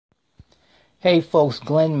Hey folks,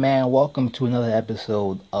 Glenn Man, welcome to another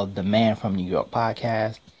episode of the Man from New York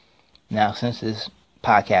podcast. Now, since this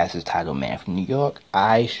podcast is titled Man from New York,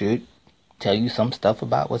 I should tell you some stuff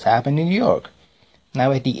about what's happened in New York.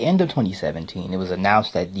 Now, at the end of 2017, it was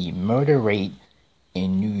announced that the murder rate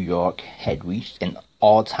in New York had reached an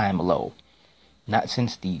all-time low. Not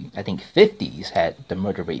since the, 50s had the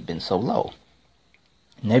murder rate been so low.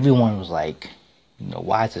 And everyone was like,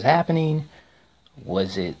 why is this happening?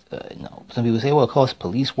 Was it, some people say, well, of course,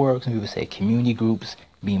 police work. Some people say community groups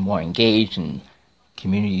being more engaged in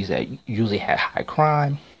communities that usually had high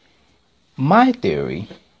crime. My theory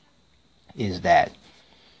is that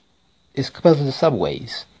it's because of the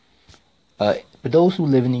subways. For those who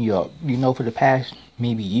live in New York, for the past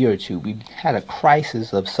maybe year or two, we've had a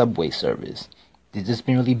crisis of subway service. It's just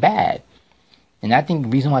been really bad. And I think the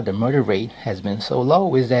reason why the murder rate has been so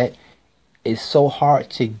low is that it's so hard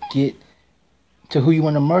to get to who you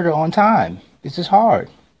want to murder on time. It's just hard.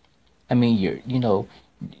 I mean,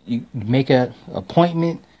 you make an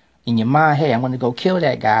appointment in your mind. Hey, I'm going to go kill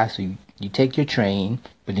that guy. So you take your train,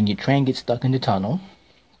 but then your train gets stuck in the tunnel.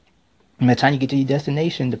 And by the time you get to your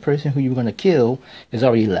destination, the person who you were going to kill is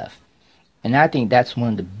already left. And I think that's one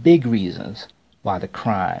of the big reasons why the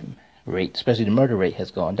crime rate, especially the murder rate,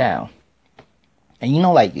 has gone down. And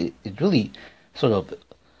it's really sort of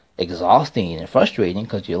exhausting and frustrating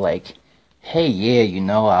because you're like, hey,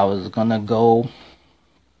 yeah, I was gonna go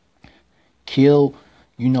kill,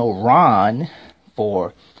 Ron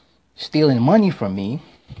for stealing money from me,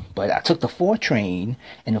 but I took the 4 train,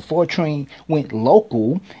 and the 4 train went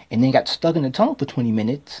local, and then got stuck in the tunnel for 20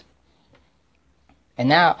 minutes, and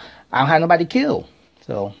now I don't have nobody to kill.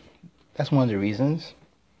 So that's one of the reasons.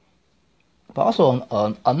 But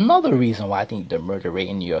also, another reason why I think the murder rate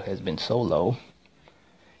in New York has been so low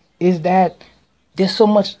is that there's so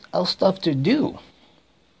much else stuff to do.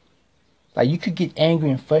 Like, you could get angry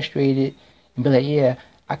and frustrated and be like, yeah,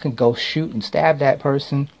 I could go shoot and stab that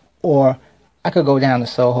person, or I could go down to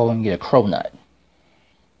Soho and get a cronut.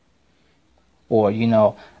 Or,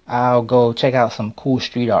 I'll go check out some cool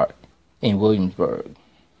street art in Williamsburg.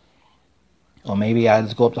 Or maybe I'll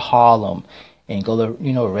just go up to Harlem and go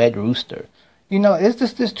to, Red Rooster. It's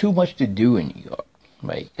just there's too much to do in New York.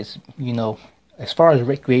 Right? It's, as far as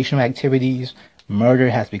recreational activities, murder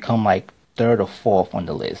has become like 3rd or 4th on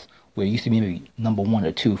the list, where it used to be maybe number 1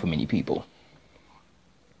 or 2 for many people.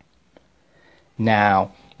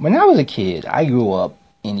 Now, when I was a kid, I grew up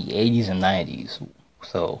in the 80s and 90s.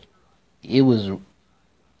 So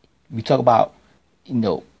we talk about,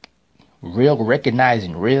 real,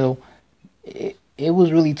 recognizing real. It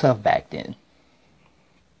was really tough back then.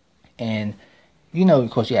 And, of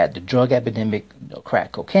course, you had the drug epidemic,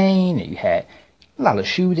 crack cocaine, and you had a lot of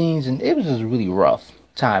shootings, and it was just a really rough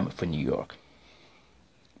time for New York.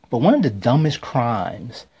 But one of the dumbest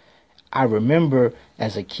crimes I remember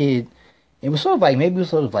as a kid, it was sort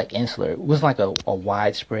of like insular. It was like a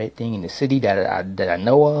widespread thing in the city that I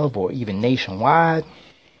know of, or even nationwide.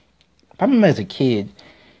 I remember as a kid,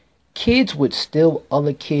 kids would steal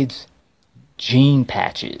other kids' jean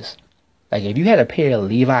patches. Like, if you had a pair of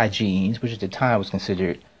Levi jeans, which at the time was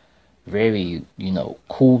considered very,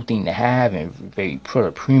 cool thing to have, and very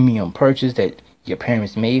premium purchase that your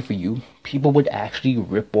parents made for you, people would actually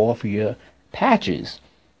rip off your patches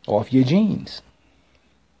off your jeans.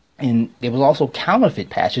 And there was also counterfeit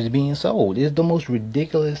patches being sold. It's the most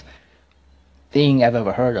ridiculous thing I've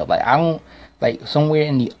ever heard of. Somewhere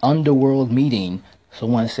in the underworld meeting,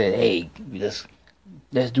 someone said, hey, let's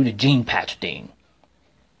do the jean patch thing.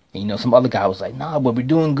 And, some other guy was like, nah, but we're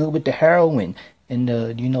doing good with the heroin and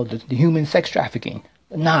the human sex trafficking.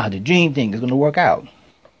 But nah, the jean thing is going to work out.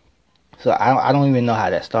 So I don't even know how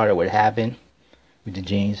that started, what happened with the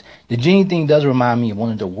jeans. The jean thing does remind me of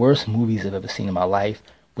one of the worst movies I've ever seen in my life,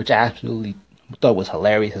 which I absolutely thought was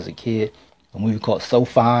hilarious as a kid. A movie called So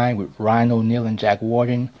Fine with Ryan O'Neal and Jack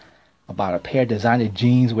Warden, about a pair of designer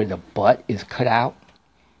jeans where the butt is cut out.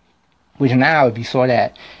 Which now, if you saw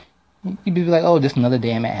that, you'd be like, oh, just another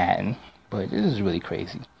day in Manhattan. But this is really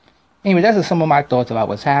crazy. Anyway, that's just some of my thoughts about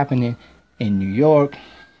what's happening in New York.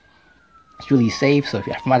 It's really safe, so if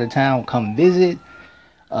you're from out of town, come visit.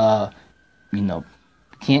 Can't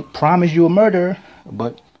promise you a murder,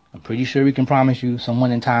 but I'm pretty sure we can promise you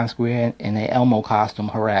someone in Times Square in an Elmo costume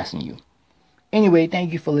harassing you. Anyway,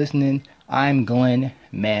 thank you for listening. I'm Glenn,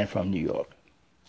 Man from New York.